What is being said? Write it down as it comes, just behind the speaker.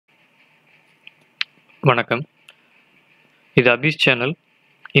வணக்கம். இது அபிஸ் சேனல்.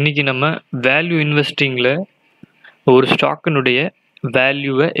 இன்னைக்கு நம்ம வேல்யூ இன்வெஸ்டிங்கில் ஒரு ஸ்டாக்கினுடைய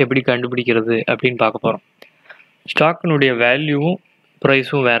வேல்யூவை எப்படி கண்டுபிடிக்கிறது அப்படின்னு பார்க்க போகிறோம். ஸ்டாக்கினுடைய வேல்யூவும்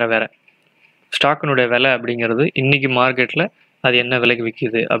ப்ரைஸும் வேறு வேறு. ஸ்டாக்கினுடைய விலை அப்படிங்கிறது இன்றைக்கி மார்க்கெட்டில் அது என்ன விலைக்கு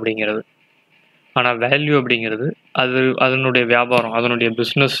விற்கிது அப்படிங்கிறது. ஆனால் வேல்யூ அப்படிங்கிறது அதனுடைய வியாபாரம், அதனுடைய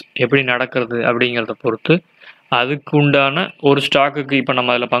பிஸ்னஸ் எப்படி நடக்கிறது அப்படிங்கிறத பொறுத்து அதுக்கு உண்டான ஒரு ஸ்டாக்குக்கு இப்போ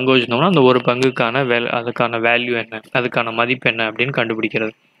நம்ம அதில் பங்கு வச்சுருந்தோம்னா அந்த ஒரு பங்குக்கான அதுக்கான வேல்யூ என்ன, அதுக்கான மதிப்பு என்ன அப்படின்னு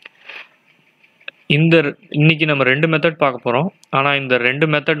கண்டுபிடிக்கிறது. இன்னைக்கு நம்ம 2 மெத்தட் பார்க்க போகிறோம். ஆனால் இந்த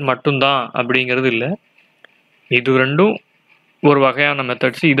 2 மெத்தட் மட்டும்தான் அப்படிங்கிறது இல்லை. இது ரெண்டும் ஒரு வகையான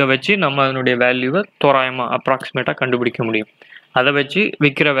மெத்தட்ஸ். இதை வச்சு நம்ம அதனுடைய வேல்யூவை தோராயமாக அப்ராக்சிமேட்டாக கண்டுபிடிக்க முடியும். அதை வச்சு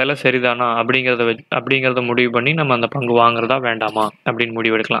விற்கிற விலை சரிதானா அப்படிங்கிறத முடிவு பண்ணி நம்ம அந்த பங்கு வாங்குறதா வேண்டாமா அப்படின்னு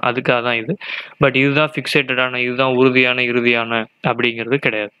முடிவெடுக்கலாம். அதுக்காக தான் இது. பட் இதுதான் ஃபிக்ஸேட்டடான, இதுதான் உறுதியான, இறுதியான அப்படிங்கிறது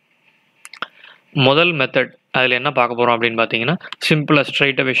கிடையாது. முதல் மெத்தட் அதில் என்ன பார்க்க போகிறோம் அப்படின்னு பார்த்தீங்கன்னா, சிம்பிளாக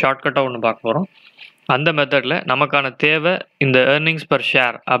ஸ்ட்ரைட்டாகவே ஷார்ட்கட்டாக ஒன்று பார்க்க போகிறோம். அந்த மெத்தடில் நமக்கான தேவை இந்த ஏர்னிங்ஸ் பர்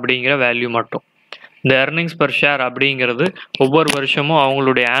ஷேர் அப்படிங்கிற வேல்யூ மட்டும். இந்த ஏர்னிங்ஸ் பர் ஷேர் அப்படிங்கிறது ஒவ்வொரு வருஷமும்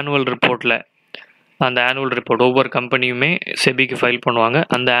அவங்களுடைய ஆனுவல் ரிப்போர்ட்டில், அந்த ஆனுவல் ரிப்போர்ட் ஒவ்வொரு கம்பெனியுமே செபிக்கு ஃபைல் பண்ணுவாங்க.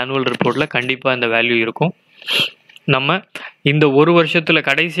 அந்த ஆனுவல் ரிப்போர்ட்டில் கண்டிப்பாக இந்த வேல்யூ இருக்கும். நம்ம இந்த ஒரு வருஷத்தில்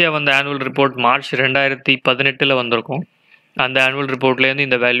கடைசியாக வந்த ஆனுவல் ரிப்போர்ட் மார்ச் 2018 வந்திருக்கும். அந்த ஆனுவல் ரிப்போர்ட்லேருந்து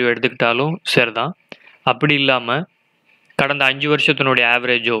இந்த வேல்யூ எடுத்துக்கிட்டாலும் சரிதான். அப்படி இல்லாமல் கடந்த 5 வருஷத்தினுடைய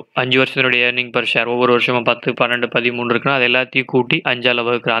ஆவரேஜோ, 5 வருஷத்தினுடைய ஏர்னிங் பர் ஷேர் ஒவ்வொரு வருஷமும் 10, 12, 13 இருக்குன்னா அது எல்லாத்தையும் கூட்டி 5ஆல்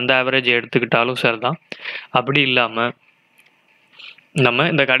வகுக்கிற அந்த ஆவரேஜ் எடுத்துக்கிட்டாலும் சரிதான். அப்படி இல்லாமல் நம்ம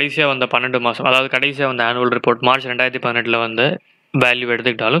இந்த கடைசியாக வந்த 12 மாதம், அதாவது கடைசியாக வந்த ஆனுவல் ரிப்போர்ட் மார்ச் 2018 வந்த வேல்யூ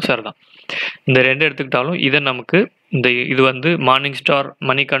எடுத்துக்கிட்டாலும் சரிதான். இந்த 2 எடுத்துக்கிட்டாலும் இதை நமக்கு இது வந்து மார்னிங் ஸ்டார்,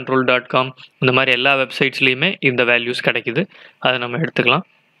 moneycontrol.com இந்த மாதிரி எல்லா வெப்சைட்ஸ்லேயுமே இந்த வேல்யூஸ் கிடைக்குது. அதை நம்ம எடுத்துக்கலாம்.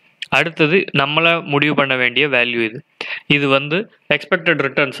 அடுத்தது நம்மளை முடிவு பண்ண வேண்டிய வேல்யூ இது வந்து எக்ஸ்பெக்டட்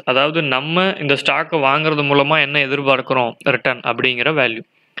ரிட்டர்ன்ஸ், அதாவது நம்ம இந்த ஸ்டாக்கை வாங்குறது மூலமாக என்ன எதிர்பார்க்குறோம் ரிட்டர்ன் அப்படிங்கிற வேல்யூ.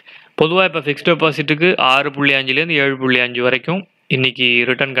 பொதுவாக இப்போ ஃபிக்ஸ்ட் டெபாசிட்டுக்கு 6.5லேருந்து 7.5 வரைக்கும் இன்றைக்கி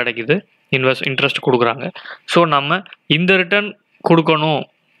ரிட்டர்ன் கிடைக்குது, இன்ட்ரெஸ்ட் கொடுக்குறாங்க. ஸோ நம்ம இந்த ரிட்டர்ன் கொடுக்கணும்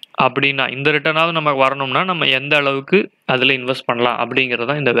அப்படின்னா, இந்த ரிட்டர்னாவது நமக்கு வரணும்னா நம்ம எந்த அளவுக்கு அதில் இன்வெஸ்ட் பண்ணலாம் அப்படிங்கிறது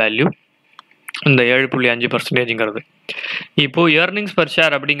தான் இந்த வேல்யூ, இந்த 7.5%. இப்போது ஏர்னிங்ஸ் பர்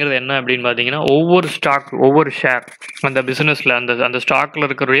ஷேர் அப்படிங்கிறது என்ன அப்படின்னு பார்த்தீங்கன்னா, ஒவ்வொரு ஸ்டாக், ஒவ்வொரு ஷேர் அந்த பிஸ்னஸில் அந்த ஸ்டாக்கில்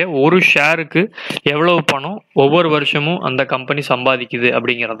இருக்கிற ஒரு ஷேருக்கு எவ்வளவு பணம் ஒவ்வொரு வருஷமும் அந்த கம்பெனி சம்பாதிக்குது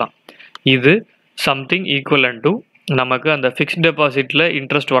அப்படிங்கிறது தான். இது சம்திங் ஈக்குவலன் டு நமக்கு அந்த ஃபிக்ஸ்ட் டெபாசிட்டில்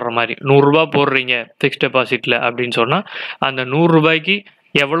இன்ட்ரெஸ்ட் வர்ற மாதிரி. 100 ரூபா போடுறீங்க ஃபிக்ஸ்ட் டெபாசிட்டில் அப்படின்னு சொன்னால் அந்த 100 ரூபாய்க்கு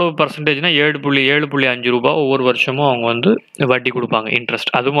எவ்வளவு பர்சன்டேஜ்னா 7.5 ரூபா ஒவ்வொரு வருஷமும் அவங்க வந்து வட்டி கொடுப்பாங்க,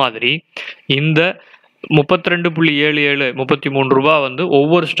 இன்ட்ரெஸ்ட். அது மாதிரி இந்த 32.77 33 ரூபா வந்து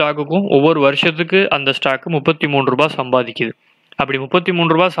ஒவ்வொரு ஸ்டாக்குக்கும் ஒவ்வொரு வருஷத்துக்கு அந்த ஸ்டாக்கு 33 ரூபா சம்பாதிக்குது. அப்படி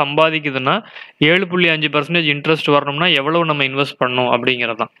 33 ரூபா சம்பாதிக்குதுன்னா 7.5% இன்ட்ரெஸ்ட் வரணும்னா எவ்வளவு நம்ம இன்வெஸ்ட் பண்ணணும்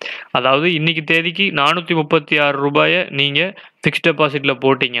அப்படிங்கிறது தான். அதாவது இன்னைக்கு தேதிக்கு 436 ரூபாயை நீங்கள் ஃபிக்ஸ்ட் டெபாசிட்டில்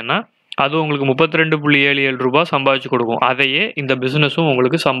போட்டிங்கன்னா அது உங்களுக்கு 32.77 ரூபா சம்பாதிச்சு கொடுக்கும். அதையே இந்த பிஸ்னஸும்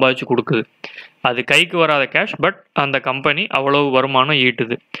உங்களுக்கு சம்பாதிச்சு கொடுக்குது. அது கைக்கு வராத கேஷ், பட் அந்த கம்பெனி அவ்வளவு வருமானம்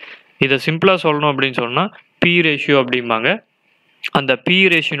ஈட்டுது. இதை சிம்பிளாக சொல்லணும் அப்படின்னு சொன்னால் பி ரேஷியோ அப்படிம்பாங்க. அந்த பி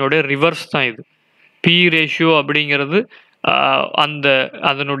ரேஷியோட ரிவர்ஸ் தான் இது. பி ரேஷியோ அப்படிங்கிறது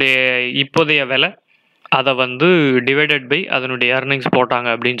அதனுடைய இப்போதைய விலை, அதை வந்து டிவைடட் பை அதனுடைய ஏர்னிங்ஸ் போட்டாங்க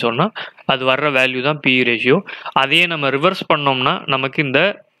அப்படின்னு சொன்னால் அது வர்ற வேல்யூ தான் பி ரேஷியோ. அதையே நம்ம ரிவர்ஸ் பண்ணோம்னா நமக்கு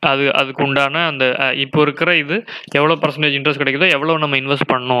அதுக்கு உண்டான அந்த இப்போ இருக்கிற இது எவ்வளோ பர்சன்டேஜ் இன்ட்ரெஸ்ட் கிடைக்குதோ எவ்வளோ நம்ம இன்வெஸ்ட்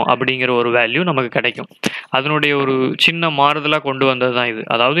பண்ணோம் அப்படிங்கிற ஒரு வேல்யூ நமக்கு கிடைக்கும். அதனுடைய ஒரு சின்ன மாறுதலாக கொண்டு வந்தது தான் இது.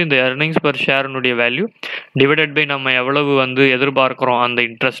 அதாவது இந்த earnings per ஷேர்னுடைய value divided by நம்ம எவ்வளவு வந்து எதிர்பார்க்குறோம் அந்த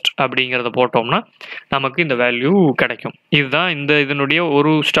இன்ட்ரெஸ்ட் அப்படிங்கிறத போட்டோம்னா நமக்கு இந்த வேல்யூ கிடைக்கும். இதுதான் இதனுடைய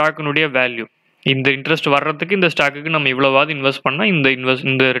ஒரு ஸ்டாக்கினுடைய வேல்யூ. இந்த இன்ட்ரெஸ்ட் வர்றதுக்கு இந்த ஸ்டாக்குக்கு நம்ம இவ்வளவாவது இன்வெஸ்ட் பண்ணால்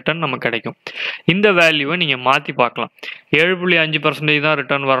இந்த ரிட்டர்ன் நமக்கு கிடைக்கும். இந்த வேல்யூவை நீங்கள் மாற்றி பார்க்கலாம். 7.5% தான்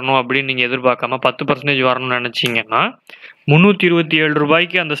ரிட்டர்ன் வரணும் அப்படின்னு நீங்கள் எதிர்பார்க்காம 10% வரணும்னு நினச்சிங்கன்னா 327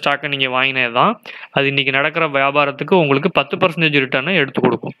 ரூபாய்க்கு அந்த ஸ்டாக்கை நீங்கள் வாங்கினது தான் அது இன்றைக்கி நடக்கிற வியாபாரத்துக்கு உங்களுக்கு 10% ரிட்டர்னை எடுத்து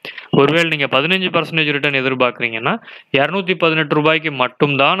கொடுக்கும். ஒருவேளை நீங்கள் 15% ரிட்டர்ன் எதிர்பார்க்குறீங்கன்னா 218 ரூபாய்க்கு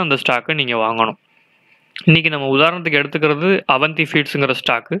மட்டும்தான் அந்த ஸ்டாக்கை நீங்கள் வாங்கணும். இன்றைக்கி நம்ம உதாரணத்துக்கு எடுத்துக்கிறது அவந்தி ஃபீட்ஸுங்கிற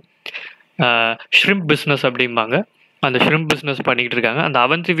ஸ்டாக்கு. ஷ்ரிம்ப் பிஸ்னஸ் அப்படிம்பாங்க. அந்த ஷ்ரிம்ப் பிஸ்னஸ் பண்ணிக்கிட்டு இருக்காங்க. அந்த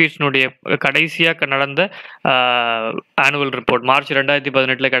அவந்தி ஃபீட்ஸ்னுடைய கடைசியாக நடந்த ஆனுவல் ரிப்போர்ட் மார்ச்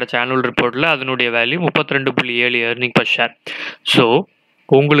 2018 கிடைச்ச ஆனுவல் ரிப்போர்ட்டில் அதனுடைய value 32.7 earning per share. So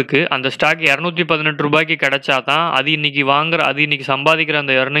உங்களுக்கு அந்த ஸ்டாக் 218 ரூபாய்க்கு கிடைச்சா தான் அது இன்னைக்கு சம்பாதிக்கிற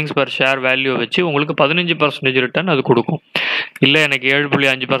அந்த earnings per share வேல்யூ வச்சு உங்களுக்கு 15% ரிட்டர்ன் அது கொடுக்கும். இல்லை எனக்கு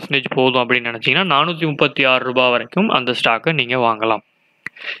 7.5% போதும் அப்படின்னு நினச்சிங்கன்னா 436 ரூபாய் வரைக்கும் அந்த ஸ்டாக்கை நீங்கள் வாங்கலாம்.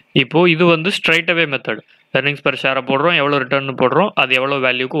 இப்போ இது வந்து straight away method. earnings per share போடுறோம், எவ்வளோ ரிட்டர்ன் போடுறோம், அது எவ்வளோ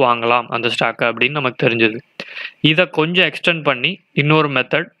வேல்யூக்கு வாங்கலாம் அந்த ஸ்டாக்கை அப்படின்னு நமக்கு தெரிஞ்சது. இதை கொஞ்சம் எக்ஸ்டெண்ட் பண்ணி இன்னொரு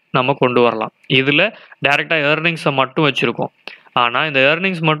மெத்தட் நம்ம கொண்டு வரலாம். இதில் டைரெக்டாக ஏர்னிங்ஸை மட்டும் வச்சுருக்கோம். ஆனால் இந்த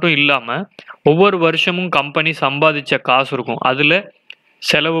ஏர்னிங்ஸ் மட்டும் இல்லாமல் ஒவ்வொரு வருஷமும் கம்பெனி சம்பாதிச்ச காசு இருக்கும். அதில்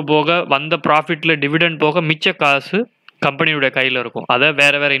செலவு போக வந்த ப்ராஃபிட்டில் டிவிடெண்ட் போக மிச்ச காசு கம்பெனியோட கையில் இருக்கும். அதை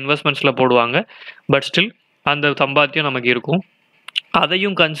வேறு இன்வெஸ்ட்மெண்ட்ஸில் போடுவாங்க. பட் ஸ்டில் அந்த சம்பாத்தியம் நமக்கு இருக்கும்.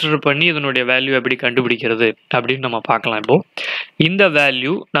 அதையும் கன்சிடர் பண்ணி இதனுடைய வேல்யூ எப்படி கண்டுபிடிக்கிறது அப்படின்னு நம்ம பார்க்கலாம். இப்போது இந்த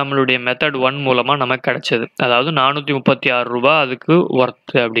வேல்யூ நம்மளுடைய மெத்தட் 1 மூலமாக நமக்கு கிடைச்சது. அதாவது 436 ரூபா அதுக்கு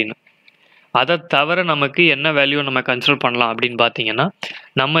ஒர்த்து அப்படின்னு. அதை தவிர நமக்கு என்ன வேல்யூ நம்ம கன்சிடர் பண்ணலாம் அப்படின்னு பார்த்தீங்கன்னா,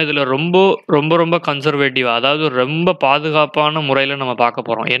 நம்ம இதில் ரொம்ப கன்சர்வேட்டிவாக, அதாவது ரொம்ப பாதுகாப்பான முறையில் நம்ம பார்க்க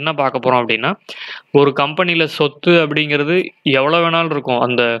போகிறோம். என்ன பார்க்க போகிறோம் அப்படின்னா, ஒரு கம்பெனியில் சொத்து அப்படிங்கிறது எவ்வளோ வேணாலும் இருக்கும்.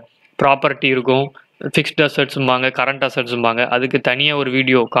 அந்த ப்ராப்பர்ட்டி இருக்கும், ஃபிக்ஸ்ட் அசட்ஸும்பாங்க, கரண்ட் அசட்ஸும்பாங்க. அதுக்கு தனியாக ஒரு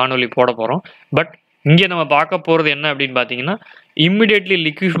வீடியோ காணொலி போட போகிறோம். பட் இங்கே நம்ம பார்க்க போகிறது என்ன அப்படின்னு பார்த்தீங்கன்னா, இம்மிடியட்லி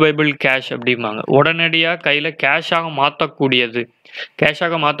லிக்விஃபைபிள் கேஷ் அப்படிம்பாங்க. உடனடியாக கையில் கேஷாக மாற்றக்கூடியது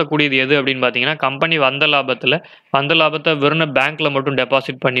எது அப்படின்னு பார்த்தீங்கன்னா, கம்பெனி வந்த லாபத்தை வெறும் பேங்க்கில் மட்டும்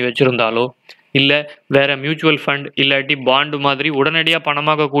டெபாசிட் பண்ணி வச்சுருந்தாலோ, இல்லை வேறு மியூச்சுவல் ஃபண்ட் இல்லாட்டி பாண்டு மாதிரி உடனடியாக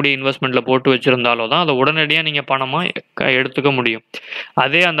பணமாகக்கூடிய இன்வெஸ்ட்மெண்ட்டில் போட்டு வச்சுருந்தாலோ தான் அதை உடனடியாக நீங்கள் பணமாக எடுத்துக்க முடியும்.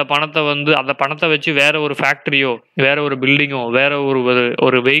 அதே அந்த பணத்தை வச்சு வேறு ஒரு ஃபேக்ட்ரியோ, வேறு ஒரு பில்டிங்கோ, வேறு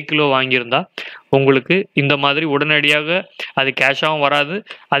ஒரு வெஹிக்கிளோ வாங்கியிருந்தால் உங்களுக்கு இந்த மாதிரி உடனடியாக அது கேஷாகவும் வராது.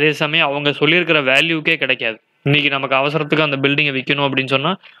 அதே சமயம் அவங்க சொல்லியிருக்கிற வேல்யூக்கே கிடைக்காது. இன்றைக்கி நமக்கு அவசரத்துக்கு அந்த பில்டிங்கை விற்கணும் அப்படின்னு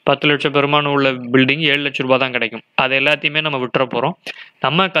சொன்னால் 10 லட்சம் பெருமானம் உள்ள பில்டிங் 7 லட்ச ரூபா தான் கிடைக்கும். அது எல்லாத்தையுமே நம்ம விட்டுற போகிறோம்.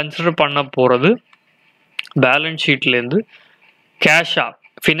 நம்ம கன்சிடர் பண்ண போகிறது பேலன்ஸ் ஷீட்லேருந்து கேஷாக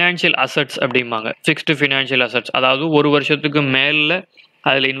ஃபினான்ஷியல் அசட்ஸ் அப்படிம்பாங்க. ஃபிக்ஸ்டு ஃபினான்ஷியல் அசட்ஸ், அதாவது ஒரு வருஷத்துக்கு மேலே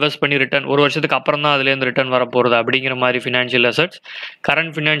அதில் இன்வெஸ்ட் பண்ணி ரிட்டர்ன், ஒரு வருஷத்துக்கு அப்புறம் தான் அதுலேருந்து ரிட்டர்ன் வரப்போகிறது அப்படிங்கிற மாதிரி ஃபினான்ஷியல் அசட்ஸ்.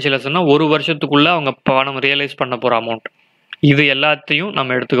 கரண்ட் ஃபினான்ஷியல் அசட்ஸ்னால் ஒரு வருஷத்துக்குள்ளே அவங்க பணம் ரியலைஸ் பண்ண போகிற அமௌண்ட். இது எல்லாத்தையும்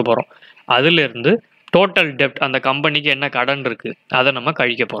நம்ம எடுத்துக்க போகிறோம். அதிலிருந்து டோட்டல் டெப்ட், அந்த கம்பெனிக்கு என்ன கடன் இருக்குது அதை நம்ம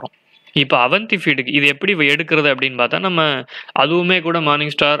கழிக்க போகிறோம். இப்போ அவந்தி ஃபீடுக்கு இது எப்படி எடுக்கிறது அப்படின்னு பார்த்தா, நம்ம அதுவுமே கூட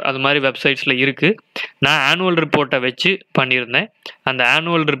மார்னிங் ஸ்டார் அது மாதிரி வெப்சைட்ஸில் இருக்குது. நான் ஆனுவல் ரிப்போர்ட்டை வச்சு பண்ணியிருந்தேன். அந்த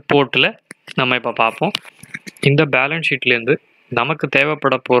ஆனுவல் ரிப்போர்ட்டில் நம்ம இப்போ பார்ப்போம். இந்த பேலன்ஸ் ஷீட்லேருந்து நமக்கு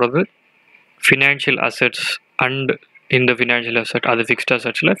தேவைப்பட போகிறது ஃபினான்ஷியல் அசட்ஸ் அண்ட் இந்த ஃபினான்ஷியல் அசட், அது ஃபிக்ஸ்ட்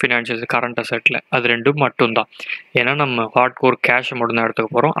அசட்ஸில், ஃபினான்ஷியல் கரண்ட் அசட்டில், அது ரெண்டும் மட்டும்தான். ஏன்னா நம்ம ஹார்ட் கோர் கேஷை மட்டும் தான் எடுத்துக்க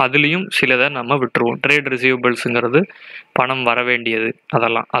போகிறோம். அதுலேயும் சிலதை நம்ம விட்டுருவோம். ட்ரேட் ரிசீவபிள்ஸுங்கிறது பணம் வர வேண்டியது,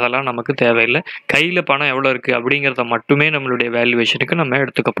 அதெல்லாம் நமக்கு தேவையில்லை. கையில் பணம் எவ்வளோ இருக்குது அப்படிங்கிறத மட்டுமே நம்மளுடைய வேல்யூவேஷனுக்கு நம்ம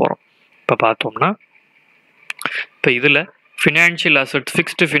எடுத்துக்க போகிறோம். இப்போ பார்த்தோம்னா, இப்போ இதில் financial assets,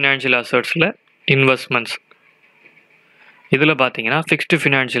 fixed financial அசட்ஸில் investments, இதில் பார்த்தீங்கன்னா ஃபிக்ஸ்டு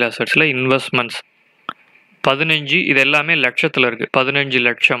ஃபினான்ஷியல் அசட்ஸில் இன்வெஸ்ட்மெண்ட்ஸ் 15, இது எல்லாமே லட்சத்தில் இருக்குது. 15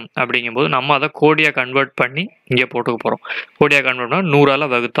 லட்சம் அப்படிங்கும்போது நம்ம அதை கோடியாக கன்வெர்ட் பண்ணி இங்கே போட்டுக்க போகிறோம். கோடியாக கன்வெர்ட் பண்ணால் 100ஆல்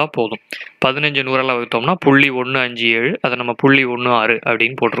வகுத்தா போதும். 15 100ஆல் வகுத்தோம்னா 0.157, அதை நம்ம 0.16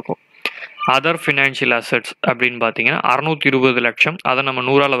 அப்படின்னு போட்டிருக்கோம். அதர் ஃபினான்ஷியல் அசட்ஸ் அப்படின்னு பார்த்தீங்கன்னா 620 லட்சம், அதை நம்ம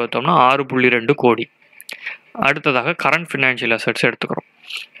 100ஆல் வகுத்தோம்னா 6.2 கோடி. அடுத்ததாக கரண்ட் ஃபினான்ஷியல் அசட்ஸ் எடுத்துக்கிறோம்.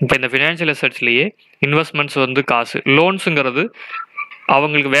 இப்போ இந்த ஃபினான்ஷியல் அசட்ஸ்லேயே இன்வெஸ்ட்மெண்ட்ஸ் வந்து காசு, லோன்ஸுங்கிறது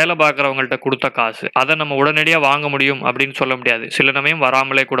அவங்களுக்கு வேலை பார்க்குறவங்கள்ட்ட கொடுத்த காசு, அதை நம்ம உடனடியாக வாங்க முடியும் அப்படின்னு சொல்ல முடியாது. சில சமயம்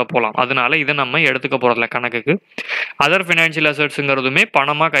வராமலே கூட போகலாம். அதனால இதை நம்ம எடுத்துக்க போகிறதில்ல கணக்குக்கு. அதர் ஃபினான்ஷியல் அசட்ஸுங்கிறதுமே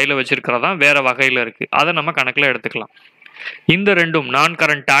பணமாக கையில் வச்சிருக்கிறதா வேறு வகையில் இருக்குது, அதை நம்ம கணக்கில் எடுத்துக்கலாம். இந்த ரெண்டும் நான்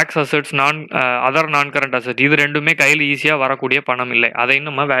கரண்ட் டேக்ஸ் அசட்ஸ், அதர் நான் கரண்ட் அசட், இது ரெண்டுமே கையில் ஈஸியாக வரக்கூடிய பணம் இல்லை. அதையும்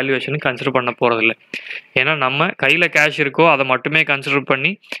நம்ம வேல்யூவேஷனுக்கு கன்சிடர் பண்ண போகிறதில்லை. ஏன்னா நம்ம கையில் கேஷ் இருக்கோ அதை மட்டுமே கன்சிடர்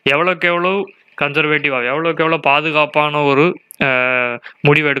பண்ணி எவ்வளோக்கு எவ்வளோ கன்சர்வேட்டிவாக, எவ்வளோக்கு எவ்வளோ பாதுகாப்பான ஒரு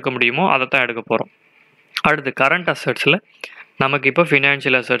முடிவு எடுக்க முடியுமோ அதை தான் எடுக்க போகிறோம். அடுத்து கரண்ட் அசட்ஸில் நமக்கு இப்போ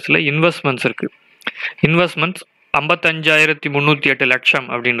ஃபினான்ஷியல் அசட்ஸில் இன்வெஸ்ட்மெண்ட்ஸ் இருக்குது. இன்வெஸ்ட்மெண்ட்ஸ் 55,308 லட்சம்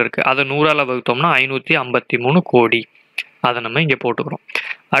அப்படின்னு இருக்குது. அதை 100ஆல் வகுத்தோம்னா 553 கோடி. அதை நம்ம இங்கே போட்டுக்கிறோம்.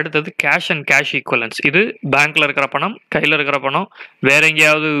 அடுத்தது கேஷ் அண்ட் கேஷ் ஈக்குவலன்ஸ், இது பேங்க்கில் இருக்கிற பணம், கையில் இருக்கிற பணம், வேற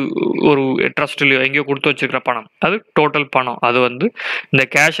எங்கேயாவது ஒரு ட்ரஸ்ட்லையோ எங்கேயோ கொடுத்து வச்சுருக்கிற பணம், அது டோட்டல் பணம். அது வந்து இந்த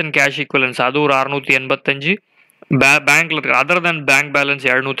கேஷ் அண்ட் கேஷ் ஈக்குவலன்ஸ், அது ஒரு 685, பேங்க்கில் இருக்கிற அதர் தேன் பேங்க் பேலன்ஸ்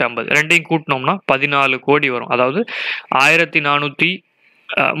 750, ரெண்டையும் கூட்டினோம்னா 14 கோடி வரும். அதாவது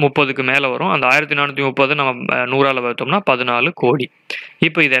 1430க்கு மேலே வரும். அந்த 1430 நம்ம 100ஆல் வகுத்தோம்னா 14 கோடி.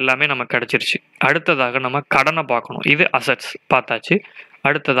 இப்போ இது எல்லாமே நமக்கு கிடச்சிருச்சு. அடுத்ததாக நம்ம கடனை பார்க்கணும். இது அசட்ஸ் பார்த்தாச்சு.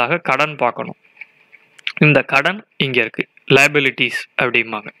 அடுத்ததாக கடன் பார்க்கணும். இந்த கடன் இங்கே இருக்குது. liabilities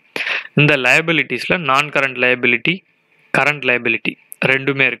அப்படிம்பாங்க. இந்த liabilitiesல நான் கரண்ட் liability, கரண்ட் liability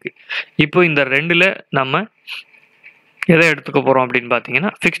ரெண்டுமே இருக்கு. இப்போ இந்த ரெண்டுல நம்ம எதை எடுத்துக்க போறோம் அப்படின்னு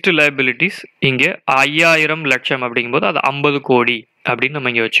பார்த்தீங்கன்னா, ஃபிக்ஸ்டு liabilities இங்கே 5000 லட்சம் அப்படிங்கும்போது அது 50 கோடி அப்படின்னு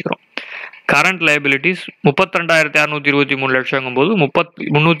நம்ம இங்கே வச்சுக்கிறோம். கரண்ட் liabilities 32,623 லட்சங்கும்போது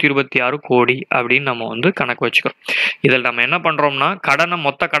 326 கோடி அப்படின்னு நம்ம வந்து கணக்கு வச்சுக்கிறோம். இதில் நம்ம என்ன பண்றோம்னா கடனை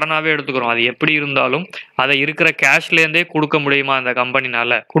மொத்த கடனாவே எடுத்துக்கிறோம். அது எப்படி இருந்தாலும் அதை இருக்கிற கேஷ்லேருந்தே கொடுக்க முடியுமா அந்த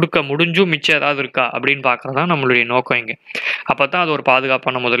கம்பெனினால, கொடுக்க முடிஞ்சும் மிச்சம் ஏதாவது இருக்கா அப்படின்னு பார்க்கறது தான் நம்மளுடைய நோக்கம் இங்கே. அப்போ தான் அது ஒரு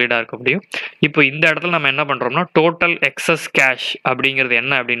பாதுகாப்பான முதலீடாக இருக்க முடியும். இப்போ இந்த இடத்துல நம்ம என்ன பண்றோம்னா டோட்டல் எக்ஸஸ் கேஷ் அப்படிங்கிறது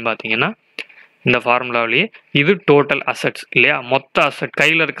என்ன அப்படின்னு பார்த்தீங்கன்னா, இந்த ஃபார்முலாவிலேயே இது டோட்டல் அசெட்ஸ் இல்லையா, மொத்த அசெட்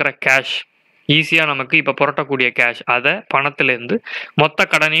கையில் இருக்கிற கேஷ், ஈஸியாக நமக்கு இப்போ புரட்டக்கூடிய கேஷ், அதை பணத்திலேருந்து மொத்த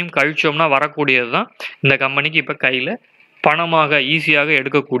கடனையும் கழிச்சோம்னா வரக்கூடியது தான் இந்த கம்பெனிக்கு இப்போ கையில் பணமாக ஈஸியாக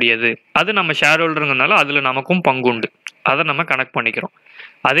எடுக்கக்கூடியது. அது நம்ம ஷேர் ஹோல்டருங்கனால அதில் நமக்கும் பங்குண்டு, அதை நம்ம கனெக்ட் பண்ணிக்கிறோம்.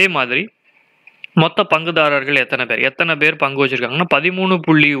 அதே மாதிரி மொத்த பங்குதாரர்கள் எத்தனை பேர் பங்கு வச்சிருக்காங்கன்னா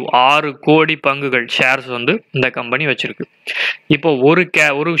 13.6 கோடி பங்குகள் ஷேர்ஸ் வந்து இந்த கம்பெனி வச்சிருக்கு. இப்போ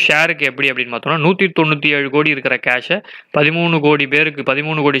ஒரு ஷேருக்கு எப்படி அப்படின்னு பார்த்தோம்னா 197 கோடி இருக்கிற கேஷை 13 கோடி பேருக்கு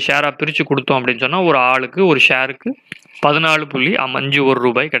 13 கோடி ஷேராக பிரித்து கொடுத்தோம் அப்படின்னு சொன்னால் ஒரு ஆளுக்கு ஒரு ஷேருக்கு 14.51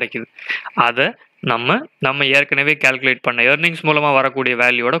 ரூபாய் கிடைக்குது. அதை நம்ம ஏற்கனவே கால்குலேட் பண்ண எர்னிங்ஸ் மூலமாக வரக்கூடிய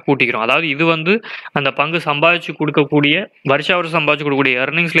வேல்யூவோட கூட்டிக்கிறோம். அதாவது இது வந்து அந்த பங்கு சம்பாதிச்சு கொடுக்கக்கூடிய வருஷம் சம்பாதிச்சு கொடுக்கக்கூடிய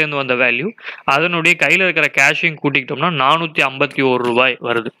எர்னிங்ஸ்லேருந்து வந்த வேல்யூ, அதனுடைய கையில் இருக்கிற கேஷையும் கூட்டிக்கிட்டோம்னா 451 ரூபாய்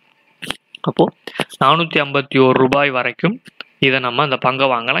வருது. அப்போது 451 ரூபாய் வரைக்கும் இதை நம்ம அந்த பங்கை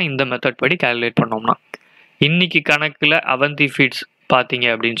வாங்கலாம் இந்த மெத்தட் படி கால்குலேட் பண்ணோம்னா. இன்னைக்கு கணக்கில் அவந்தி ஃபீட்ஸ் பார்த்தீங்க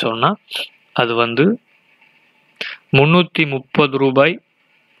அப்படின்னு சொன்னால் அது வந்து 330 ரூபாய்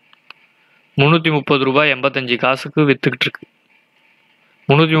 85 காசுக்கு விற்றுக்கிட்டு இருக்கு.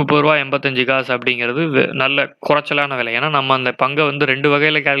 330 ரூபாய் 85 காசு அப்படிங்கிறது நல்ல குறைச்சலான விலை. ஏன்னா நம்ம அந்த பங்கை வந்து 2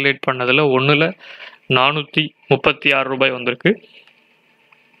 வகையில் கால்குலேட் பண்ணதில் ஒன்றில் 436 ரூபாய் வந்திருக்கு,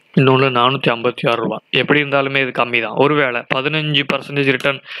 இன்னொன்று 456 ரூபாய். எப்படி இருந்தாலுமே இது கம்மி தான். ஒருவேளை 15%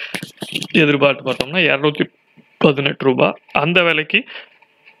 ரிட்டர்ன் எதிர்பார்த்து பார்த்தோம்னா 218 ரூபாய், அந்த விலைக்கு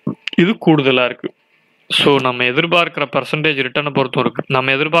இது கூடுதலாக இருக்குது. ஸோ நம்ம எதிர்பார்க்குற பர்சன்டேஜ் ரிட்டர்னை பொறுத்தும் இருக்குது.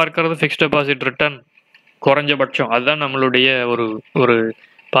 நம்ம எதிர்பார்க்கறது ஃபிக்ஸ்ட் டெபாசிட் ரிட்டர்ன் குறைஞ்சபட்சம், அதுதான் நம்மளுடைய ஒரு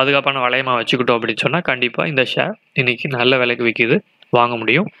பாதுகாப்பான வளையமாக வச்சுக்கிட்டோம் அப்படின்னு சொன்னால் கண்டிப்பாக இந்த ஷேர் இன்னைக்கு நல்ல விலைக்கு விற்கிது, வாங்க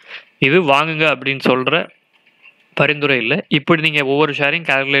முடியும். இது வாங்குங்க அப்படின்னு சொல்கிற பரிந்துரை இல்லை. இப்படி நீங்கள் ஒவ்வொரு ஷேரையும்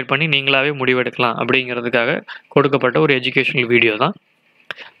கால்குலேட் பண்ணி நீங்களாவே முடிவெடுக்கலாம் அப்படிங்கிறதுக்காக கொடுக்கப்பட்ட ஒரு எஜுகேஷனல் வீடியோ தான்.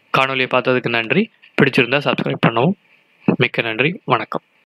 காணொலியை பார்த்ததுக்கு நன்றி. பிடிச்சிருந்தா சப்ஸ்கிரைப் பண்ணவும். மிக்க நன்றி. வணக்கம்.